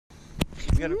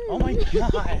got oh my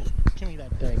god. Give me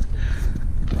that thing.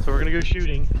 So we're gonna go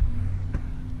shooting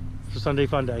for Sunday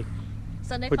Fun Day.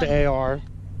 Sunday with fun the AR.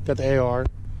 Got the AR.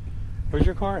 Where's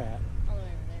your car at? all the way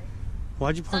over there.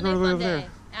 Why'd you park Sunday all the way fun over day there?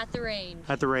 at the range.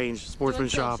 At the range, sportsman Doing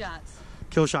kill shop. shots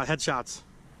Kill shot, headshots.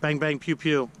 Bang bang pew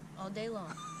pew. all day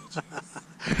long.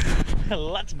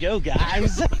 Let's go,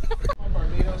 guys.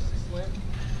 Barbados is slim.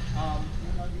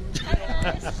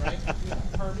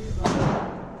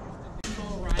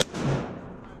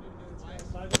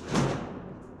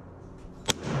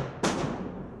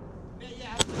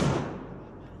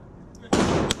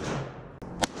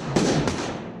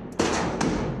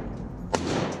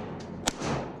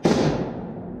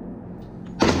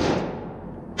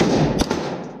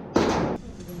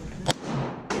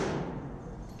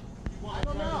 I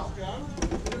don't know.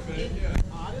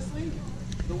 Honestly,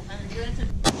 and granted.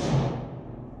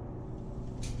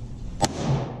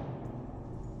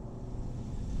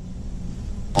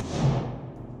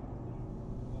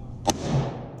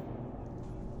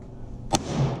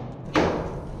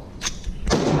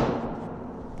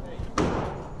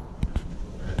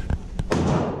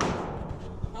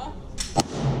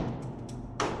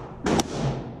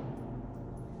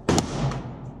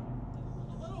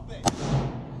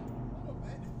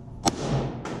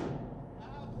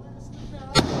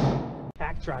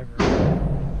 Driver.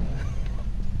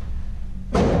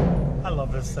 I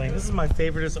love this thing. This is my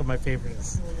favoriteest of my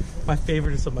favoriteest. My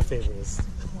favoriteest of my favoriteest.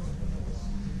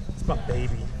 It's my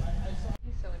baby.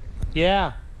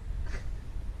 Yeah.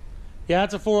 Yeah,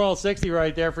 that's a 4L60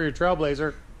 right there for your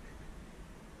Trailblazer.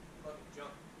 Fucking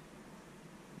junk.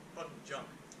 Fucking junk.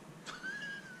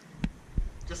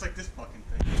 Just like this fucking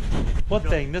thing. What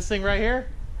thing? This thing right here?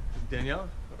 Danielle?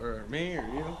 Or me or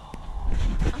you?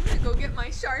 I'm gonna go get my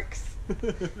sharks.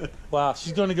 Wow,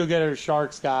 she's gonna go get her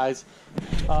sharks, guys.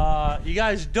 You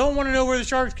guys don't want to know where the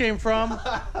sharks came from.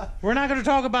 We're not gonna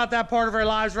talk about that part of our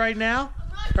lives right now.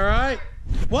 All right?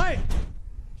 What?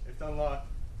 It's unlocked.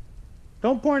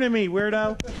 Don't point at me,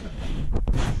 weirdo.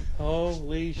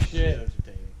 Holy shit.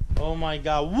 Oh my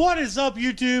god. What is up,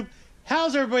 YouTube?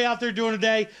 How's everybody out there doing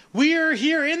today? We are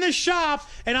here in the shop,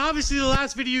 and obviously the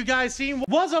last video you guys seen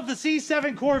was of the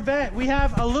C7 Corvette. We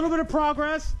have a little bit of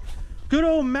progress. Good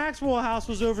old Maxwell House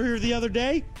was over here the other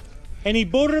day, and he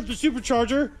bolted up the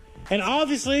supercharger, and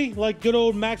obviously, like good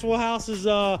old Maxwell House's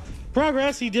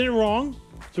progress, he did it wrong.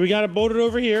 So we got it bolted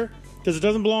over here, because it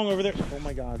doesn't belong over there. Oh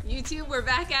my god. YouTube, we're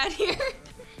back out here.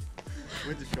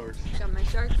 With the shorts. Got my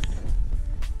sharks.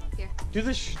 Here. Do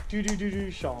the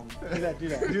song. Do that. Do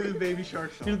the baby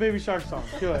shark song. Do the baby shark song.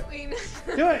 Do it. Wait.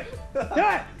 Do it. Do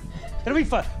it. It'll be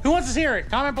fun. Who wants to hear it?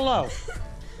 Comment below.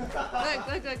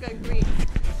 Look, green.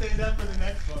 Save that for the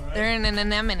next one, right? They're in an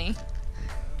anemone.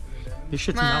 This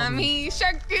shit's mountain. Mommy,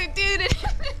 shark dude.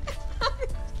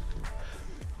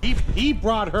 He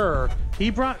brought her. He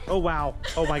brought. Oh wow.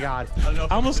 Oh my god. I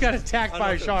almost got attacked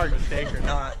by a shark. Mistake or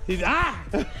not?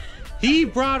 He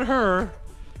brought her,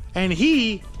 and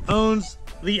he owns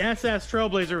the SS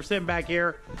Trailblazer sitting back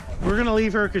here. We're gonna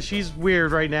leave her because she's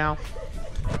weird right now.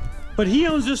 But he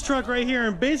owns this truck right here,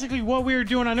 and basically what we were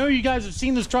doing, I know you guys have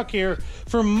seen this truck here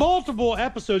for multiple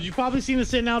episodes. You've probably seen it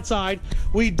sitting outside.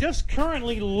 We just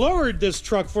currently lowered this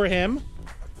truck for him,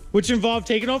 which involved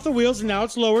taking off the wheels, and now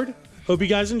it's lowered. Hope you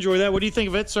guys enjoy that. What do you think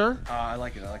of it, sir? I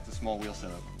like it. I like the small wheel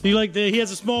setup. You like he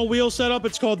has a small wheel setup.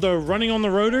 It's called the Running on the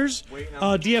Rotors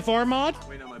DFR mod.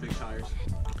 Waiting on my big tires.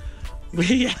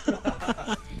 Yeah.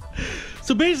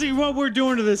 So basically what we're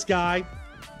doing to this guy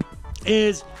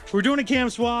is we're doing a cam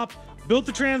swap, built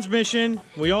the transmission.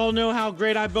 We all know how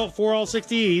great I built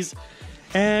 4L60Es.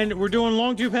 And we're doing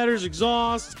long tube headers,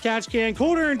 exhaust, catch can,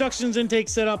 cold air inductions, intake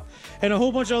setup, and a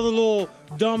whole bunch of other little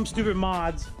dumb, stupid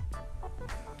mods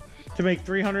to make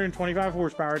 325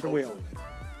 horsepower at the wheel.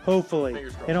 Hopefully.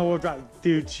 And all-wheel drive.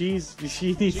 Dude, she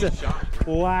needs a...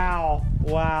 Wow.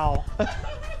 Wow. We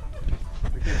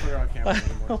can't put her on camera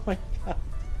anymore. Oh my god.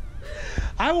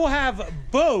 I will have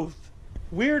both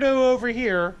Weirdo over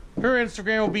here, her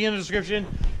Instagram will be in the description.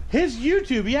 His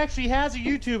YouTube, he actually has a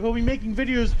YouTube. He'll be making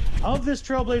videos of this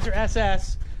Trailblazer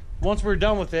SS once we're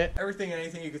done with it. Everything and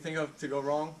anything you could think of to go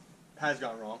wrong has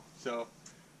gone wrong. So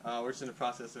we're just in the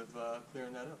process of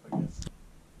clearing that up, I guess.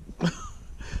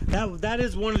 That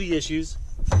is one of the issues.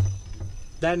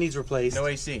 That needs replaced. No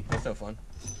AC. That's no fun.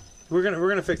 We're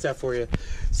gonna fix that for you.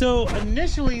 So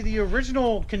initially, the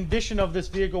original condition of this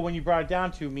vehicle when you brought it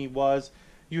down to me was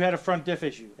you had a front diff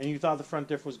issue, and you thought the front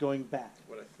diff was going bad.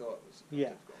 What I thought was.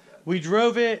 Yeah. We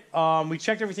drove it. We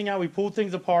checked everything out. We pulled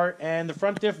things apart, and the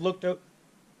front diff looked. There's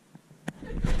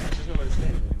nowhere to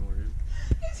stand anymore, dude.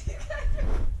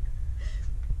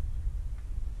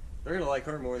 They're gonna like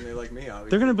her more than they like me, obviously.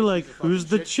 They're gonna be like, She's a "Who's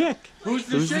the fucking chick? Who's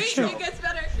the Who's the chick? chick?" It gets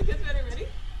better. It gets better. Ready?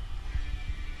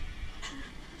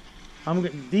 I'm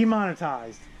getting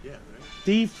demonetized. Yeah, right?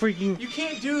 De-freaking... You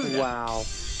can't do that. Wow.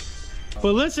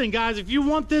 But listen, guys, if you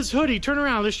want this hoodie, turn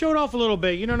around. Let's show it off a little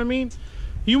bit. You know what I mean?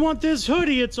 You want this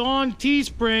hoodie, it's on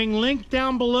Teespring. Link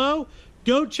down below.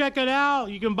 Go check it out.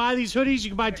 You can buy these hoodies.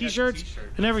 You can buy T-shirts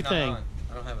and everything.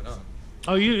 I don't have it on.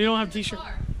 Oh, you don't have a T-shirt?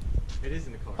 It is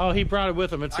in the car. Oh, he brought it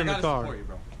with him. It's in the car. Support you,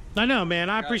 bro. I know, man.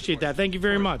 I appreciate that. Thank you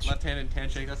very much. Left-handed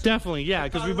handshake. That's Definitely, yeah,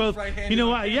 because we both... You know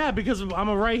what? Yeah, because I'm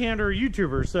a right-hander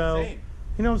YouTuber, so... Same.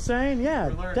 You know what I'm saying? Yeah,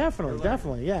 learning.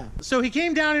 definitely, yeah. So he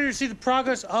came down here to see the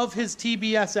progress of his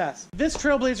TBSS. This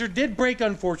Trailblazer did break,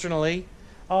 unfortunately.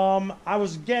 I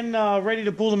was getting ready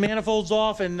to pull the manifolds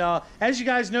off, and as you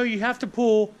guys know, you have to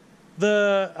pull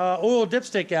the oil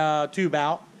dipstick tube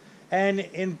out. And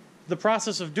in the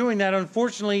process of doing that,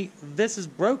 unfortunately, this is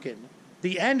broken.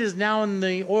 The end is now in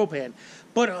the oil pan.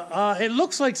 But it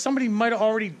looks like somebody might have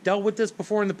already dealt with this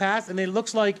before in the past, and it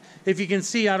looks like, if you can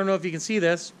see, I don't know if you can see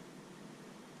this,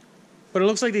 but it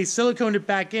looks like they siliconed it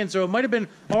back in, so it might have been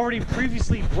already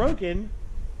previously broken.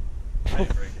 I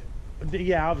didn't break it.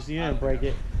 Yeah, obviously you didn't break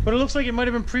it. But it looks like it might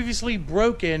have been previously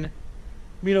broken,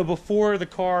 you know, before the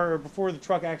car or before the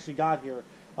truck actually got here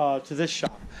to this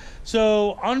shop.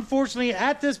 So, unfortunately,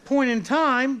 at this point in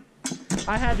time,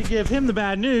 I had to give him the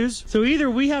bad news. So either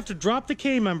we have to drop the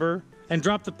K-member and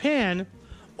drop the pan,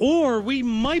 or we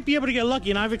might be able to get lucky,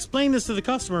 and I've explained this to the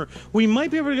customer, we might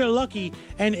be able to get lucky,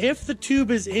 and if the tube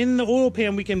is in the oil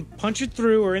pan, we can punch it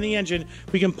through, or in the engine,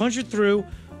 we can punch it through,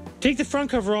 take the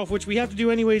front cover off, which we have to do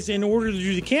anyways in order to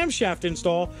do the camshaft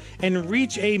install, and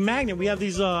reach a magnet. We have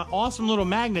these awesome little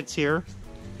magnets here.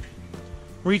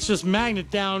 Reach this magnet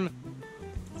down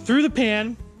through the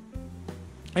pan,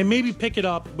 and maybe pick it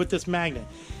up with this magnet.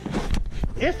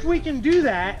 If we can do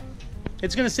that,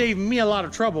 it's going to save me a lot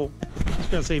of trouble. It's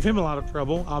going to save him a lot of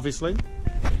trouble, obviously.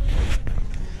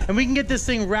 And we can get this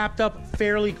thing wrapped up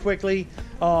fairly quickly.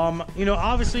 You know,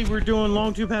 obviously we're doing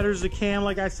long tube headers, the cam,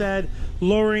 like I said,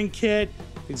 lowering kit,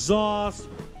 exhaust,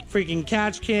 freaking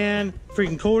catch can,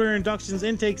 freaking cold air inductions,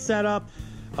 intake setup,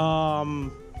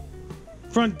 front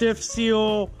diff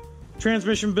seal,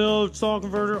 transmission build, stall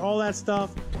converter, all that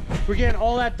stuff. We're getting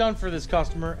all that done for this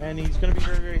customer, and he's going to be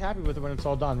very, very happy with it when it's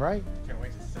all done, right? Can't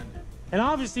wait to send it. And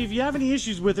obviously, if you have any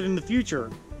issues with it in the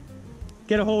future,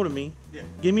 get a hold of me. Yeah.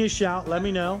 Give me a shout. Let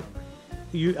me know.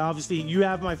 You obviously, you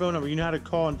have my phone number. You know how to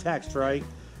call and text, right?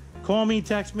 Call me,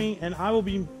 text me, and I will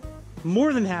be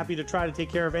more than happy to try to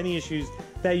take care of any issues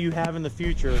that you have in the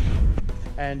future,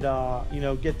 and you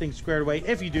know, get things squared away.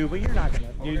 If you do, but you're not gonna.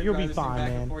 You'll be fine, back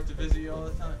man. And forth to visit you all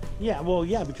the time. Yeah, well,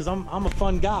 yeah, because I'm a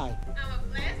fun guy. I'm a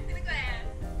blast in the glass.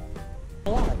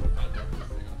 Why?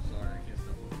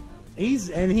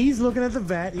 He's looking at the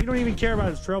vet. He don't even care about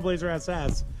his Trailblazer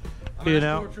ass. You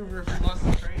know.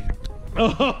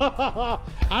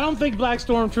 I don't think Black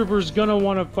Stormtrooper's gonna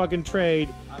want to fucking trade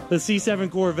the C7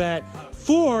 Corvette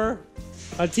for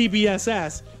a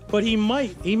TBSS, but he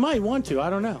might want to.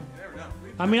 I don't know.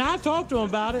 I mean, I talked to him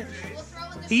about it.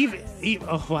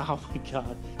 Oh wow, my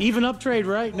God! Even up trade,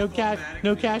 right? No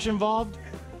cash involved.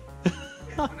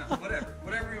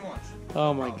 Whatever he wants.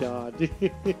 Oh my God.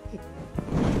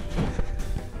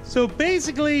 So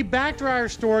basically, back to our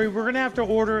story, we're gonna have to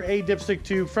order a dipstick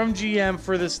tube from GM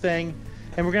for this thing,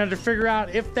 and we're gonna have to figure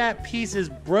out if that piece is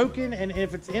broken and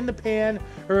if it's in the pan,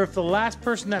 or if the last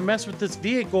person that messed with this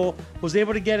vehicle was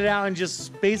able to get it out and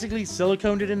just basically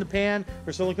siliconed it in the pan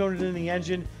or siliconed it in the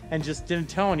engine and just didn't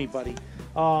tell anybody.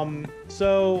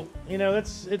 So you know,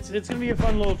 it's gonna be a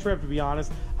fun little trip, to be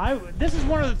honest. This is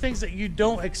one of the things that you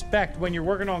don't expect when you're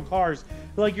working on cars.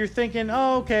 Like, you're thinking,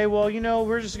 oh, okay, well, you know,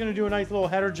 we're just gonna do a nice little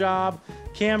header job,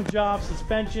 cam job,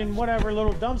 suspension, whatever,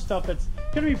 little dumb stuff that's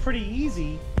gonna be pretty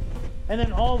easy. And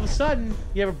then all of a sudden,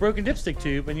 you have a broken dipstick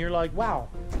tube, and you're like, wow,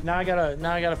 now I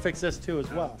gotta fix this too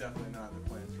as well. Definitely not the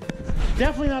plan.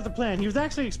 Definitely not the plan. He was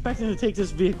actually expecting to take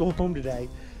this vehicle home today.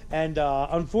 And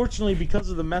unfortunately, because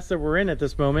of the mess that we're in at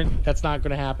this moment, that's not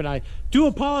going to happen. I do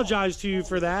apologize to you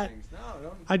for that.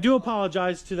 I do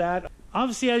apologize to that.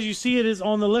 Obviously, as you see, it is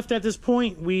on the lift at this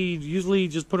point. We usually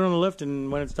just put it on the lift, and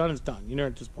when it's done, it's done. You know,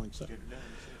 at this point. So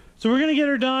we're going to get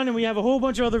her done, and we have a whole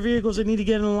bunch of other vehicles that need to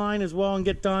get in line as well and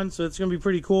get done. So it's going to be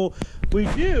pretty cool. We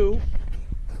do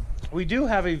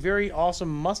have a very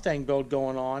awesome Mustang build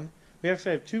going on. We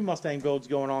actually have 2 Mustang builds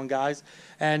going on, guys.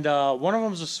 And one of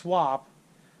them is a swap.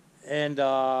 And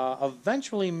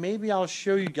eventually, maybe I'll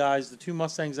show you guys the 2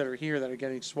 Mustangs that are here that are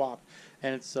getting swapped.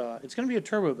 and it's going to be a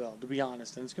turbo build, to be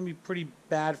honest, and it's going to be pretty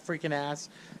bad freaking ass,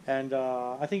 and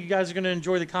I think you guys are going to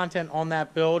enjoy the content on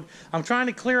that build. I'm trying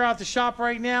to clear out the shop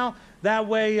right now. That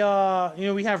way, you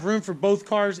know, we have room for both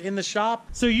cars in the shop.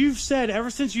 So you've said ever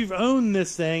since you've owned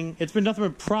this thing, it's been nothing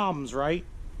but problems, right?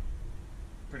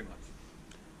 Pretty much.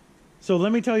 So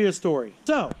let me tell you a story.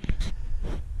 So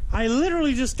I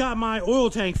literally just got my oil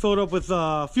tank filled up with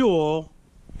fuel oil,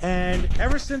 and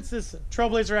ever since this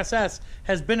Trailblazer SS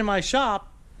has been in my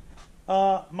shop,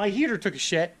 my heater took a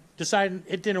shit, decided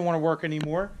it didn't want to work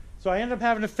anymore, so I ended up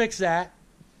having to fix that.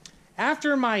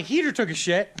 After my heater took a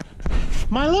shit,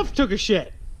 my lift took a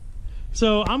shit.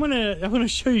 So I'm gonna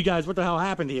show you guys what the hell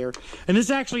happened here. And this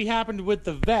actually happened with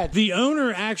the vet. The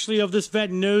owner actually of this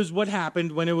vet knows what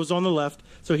happened when it was on the lift,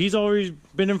 so he's already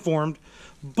been informed.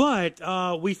 But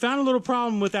we found a little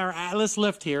problem with our Atlas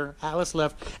lift here, Atlas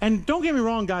lift. And don't get me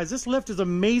wrong, guys, this lift is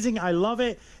amazing. I love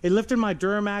it. It lifted my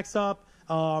Duramax up.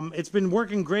 It's been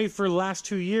working great for the last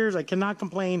 2 years. I cannot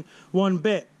complain one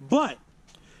bit. But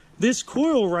this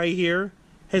coil right here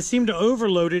has seemed to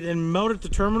overload it and melt at the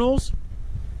terminals,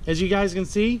 as you guys can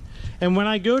see. And when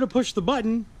I go to push the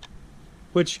button,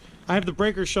 which I have the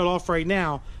breaker shut off right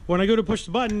now, when I go to push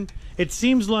the button, it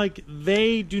seems like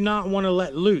they do not want to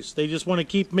let loose. They just want to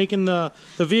keep making the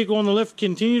vehicle on the lift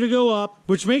continue to go up,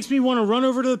 which makes me want to run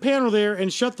over to the panel there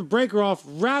and shut the breaker off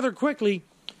rather quickly,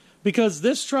 because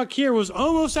this truck here was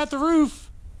almost at the roof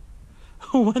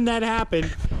when that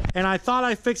happened. And I thought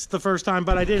I fixed it the first time,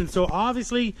 but I didn't. So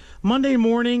obviously Monday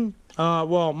morning,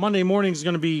 well, Monday morning is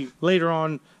going to be later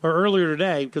on, or earlier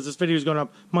today, because this video is going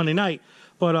up Monday night.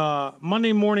 But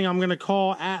Monday morning, I'm going to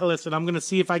call Atlas, and I'm going to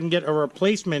see if I can get a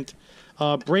replacement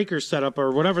breaker setup,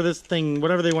 or whatever this thing,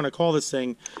 whatever they want to call this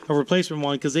thing, a replacement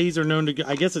one, because these are known to,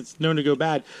 I guess it's known to go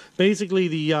bad. Basically,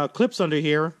 the clips under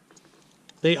here,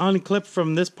 they unclip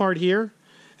from this part here,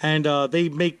 and they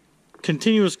make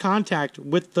continuous contact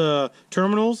with the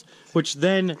terminals, which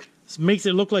then makes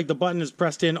it look like the button is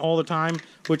pressed in all the time,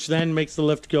 which then makes the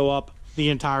lift go up the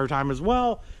entire time as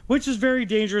well, which is very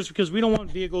dangerous, because we don't want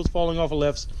vehicles falling off of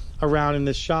lifts around in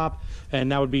this shop,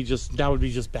 and that would be just bad. That'd be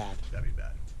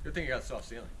bad. Good thing you got soft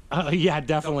ceiling. Yeah,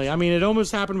 definitely. I mean, it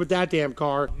almost happened with that damn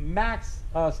car. Max,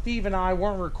 Steve, and I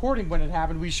weren't recording when it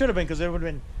happened. We should have been, because it would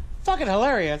have been fucking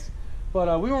hilarious,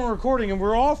 but we weren't recording, and we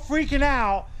were all freaking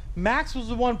out. Max was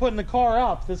the one putting the car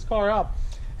up, this car up,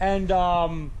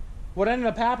 and what ended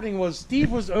up happening was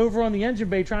Steve was over on the engine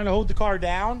bay trying to hold the car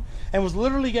down, and was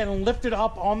literally getting lifted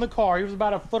up on the car. He was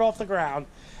about a foot off the ground,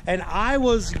 and I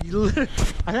was, and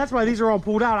that's why these are all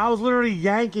pulled out. I was literally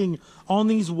yanking on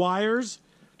these wires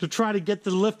to try to get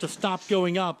the lift to stop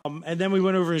going up, and then we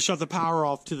went over and shut the power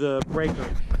off to the breaker.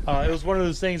 It was one of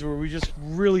those things where we just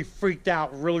really freaked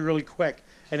out really quick,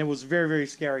 and it was very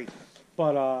scary.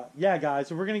 But yeah, guys,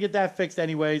 so we're gonna get that fixed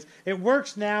anyways. It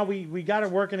works now. We got it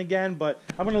working again, but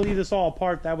I'm gonna leave this all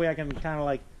apart. That way I can kind of,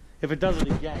 like, if it does it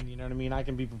again, you know what I mean, I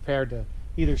can be prepared to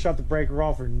either shut the breaker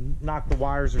off or knock the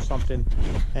wires or something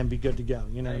and be good to go.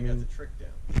 You know what I mean? You got the trick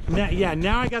down. Now, yeah,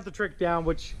 now I got the trick down,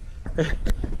 which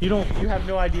you have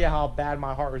no idea how bad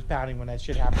my heart was pounding when that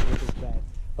shit happened with this bed.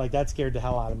 Like, that scared the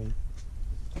hell out of me.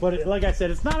 But like I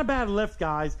said, it's not a bad lift,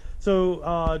 guys.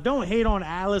 So don't hate on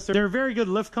Atlas. They're a very good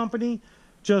lift company.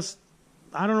 Just,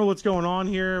 I don't know what's going on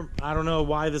here. I don't know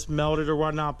why this melted or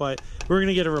whatnot, but we're going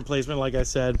to get a replacement, like I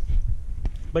said.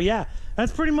 But yeah,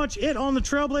 that's pretty much it on the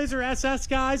Trailblazer SS,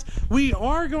 guys. We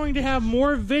are going to have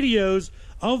more videos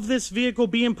of this vehicle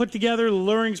being put together, the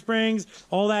luring springs,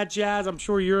 all that jazz. I'm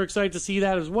sure you're excited to see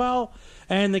that as well.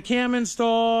 And the cam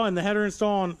install and the header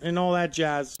install and all that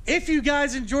jazz. If you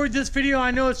guys enjoyed this video,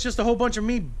 I know it's just a whole bunch of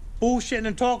me bullshitting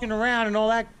and talking around and all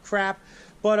that crap.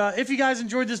 But if you guys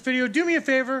enjoyed this video, do me a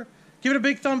favor, give it a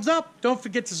big thumbs up. Don't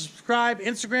forget to subscribe.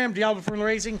 Instagram, Diablo Formula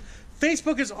Racing.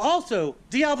 Facebook is also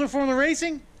Diablo Formula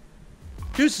Racing.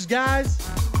 Deuces, guys.